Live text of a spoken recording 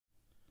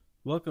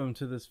Welcome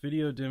to this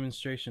video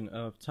demonstration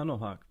of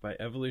TunnelHawk by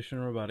Evolution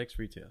Robotics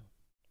Retail.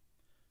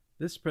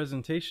 This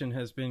presentation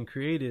has been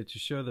created to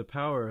show the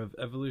power of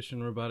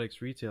Evolution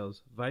Robotics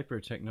Retail's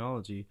ViPR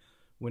technology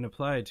when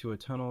applied to a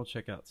tunnel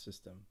checkout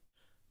system.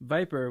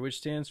 ViPR, which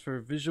stands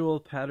for Visual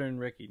Pattern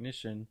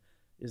Recognition,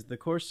 is the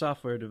core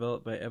software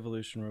developed by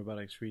Evolution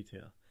Robotics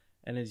Retail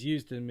and is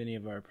used in many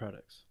of our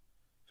products.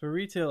 For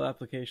retail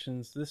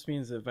applications, this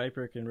means that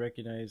ViPR can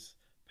recognize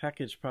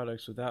packaged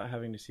products without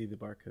having to see the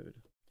barcode.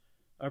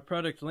 Our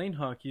product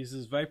LaneHawk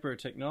uses ViPR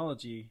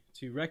technology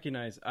to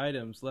recognize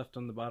items left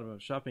on the bottom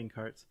of shopping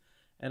carts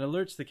and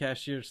alerts the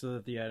cashier so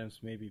that the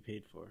items may be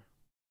paid for.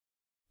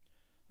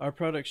 Our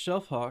product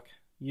ShelfHawk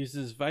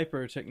uses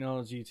ViPR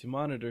technology to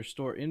monitor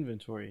store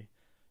inventory.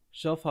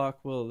 ShelfHawk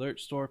will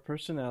alert store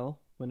personnel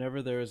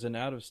whenever there is an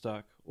out of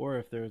stock or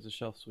if there is a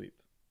shelf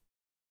sweep.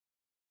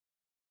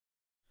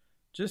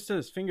 Just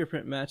as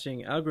fingerprint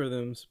matching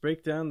algorithms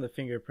break down the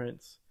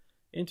fingerprints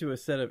into a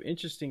set of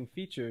interesting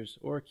features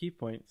or key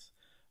points,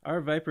 our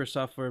ViPR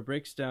software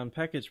breaks down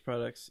packaged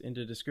products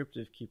into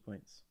descriptive key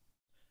points.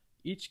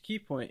 Each key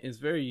point is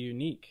very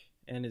unique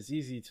and is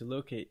easy to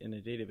locate in a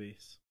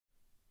database.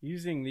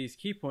 Using these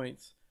key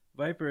points,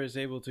 ViPR is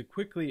able to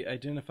quickly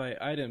identify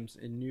items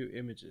in new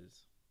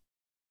images.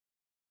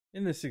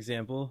 In this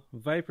example,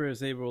 ViPR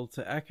is able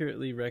to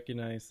accurately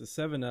recognize the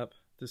 7-Up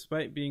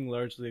despite being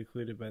largely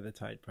occluded by the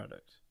Tide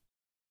product.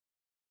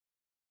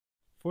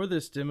 For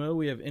this demo,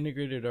 we have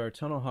integrated our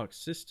TunnelHawk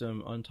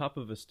system on top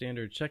of a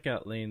standard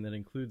checkout lane that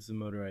includes the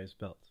motorized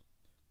belt.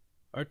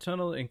 Our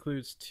tunnel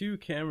includes 2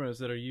 cameras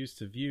that are used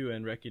to view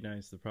and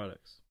recognize the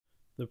products.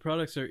 The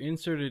products are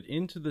inserted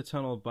into the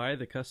tunnel by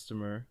the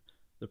customer.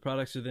 The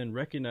products are then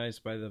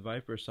recognized by the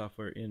ViPR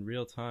software in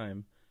real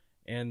time,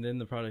 and then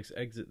the products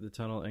exit the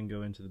tunnel and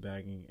go into the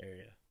bagging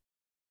area.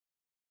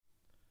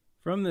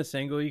 From this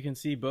angle, you can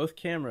see both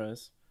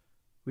cameras.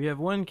 We have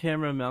one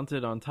camera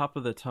mounted on top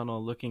of the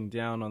tunnel looking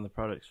down on the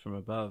products from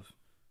above.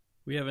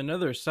 We have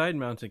another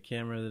side-mounted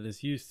camera that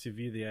is used to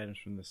view the items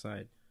from the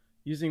side.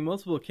 Using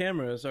multiple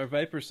cameras, our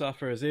ViPR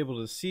software is able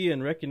to see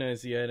and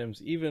recognize the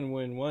items even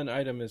when one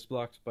item is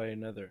blocked by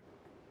another.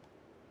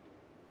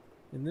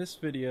 In this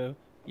video,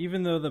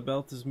 even though the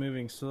belt is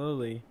moving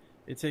slowly,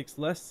 it takes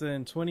less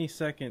than 20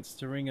 seconds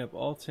to ring up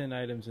all 10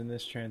 items in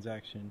this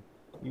transaction,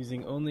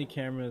 using only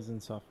cameras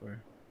and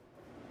software.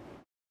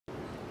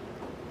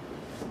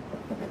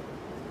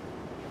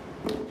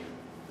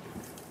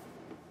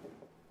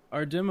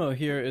 Our demo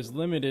here is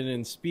limited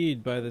in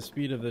speed by the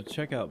speed of the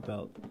checkout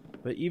belt,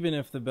 but even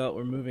if the belt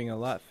were moving a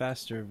lot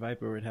faster,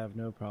 ViPR would have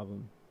no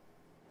problem.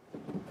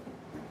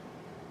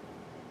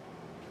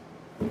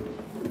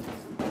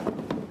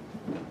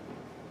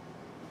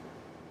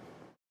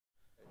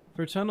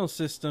 For tunnel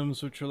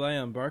systems which rely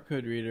on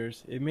barcode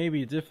readers, it may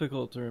be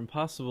difficult or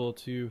impossible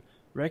to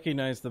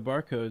recognize the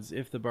barcodes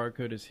if the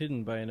barcode is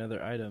hidden by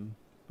another item,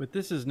 but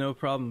this is no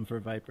problem for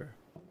ViPR.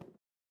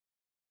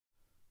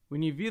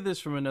 When you view this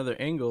from another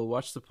angle,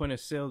 watch the point of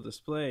sale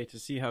display to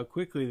see how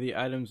quickly the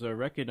items are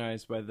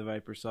recognized by the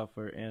ViPR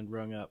software and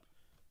rung up.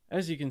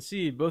 As you can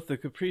see, both the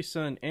Capri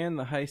Sun and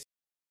the high